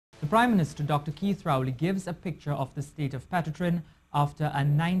The Prime Minister Dr Keith Rowley gives a picture of the state of Petrotrin after a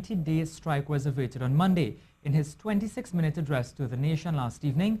 90-day strike was averted on Monday. In his 26-minute address to the nation last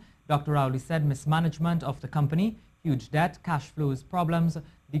evening, Dr Rowley said mismanagement of the company, huge debt, cash flows problems,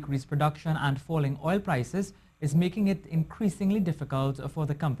 decreased production and falling oil prices is making it increasingly difficult for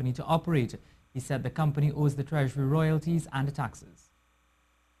the company to operate. He said the company owes the Treasury royalties and taxes.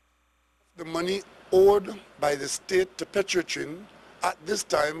 The money owed by the state to Petrotrin at this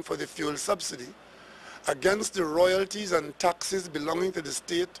time for the fuel subsidy against the royalties and taxes belonging to the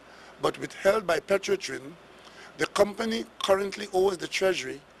state but withheld by Petrotrin, the company currently owes the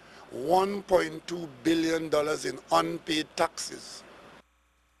Treasury $1.2 billion in unpaid taxes.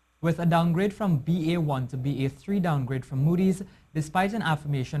 With a downgrade from BA1 to BA3 downgrade from Moody's, despite an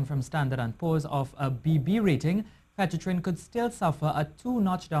affirmation from Standard & Poor's of a BB rating, Petrotrin could still suffer a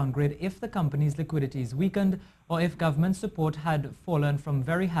 2-notch downgrade if the company's liquidity is weakened or if government support had fallen from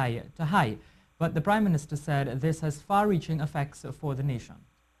very high to high. But the Prime Minister said this has far-reaching effects for the nation.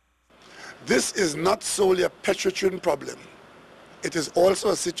 This is not solely a Petrotrin problem. It is also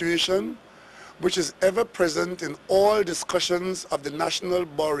a situation which is ever present in all discussions of the national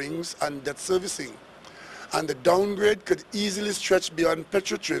borrowings and debt servicing, and the downgrade could easily stretch beyond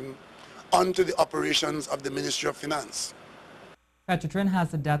Petrotrin onto the operations of the Ministry of Finance. Petrotrin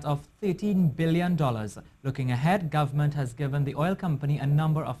has a debt of $13 billion. Looking ahead, government has given the oil company a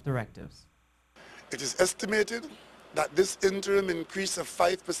number of directives. It is estimated that this interim increase of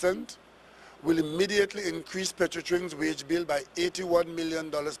 5% will immediately increase Petrotrin's wage bill by $81 million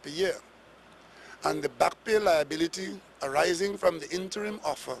per year, and the back pay liability arising from the interim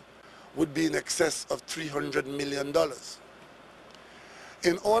offer would be in excess of $300 million.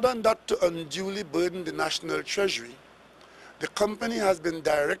 In order not to unduly burden the National Treasury, the company has been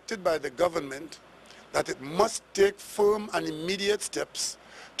directed by the government that it must take firm and immediate steps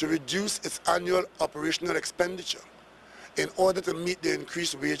to reduce its annual operational expenditure in order to meet the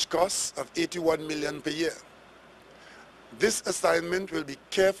increased wage costs of $81 million per year. This assignment will be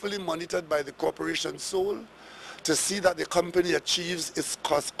carefully monitored by the corporation sole to see that the company achieves its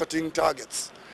cost-cutting targets.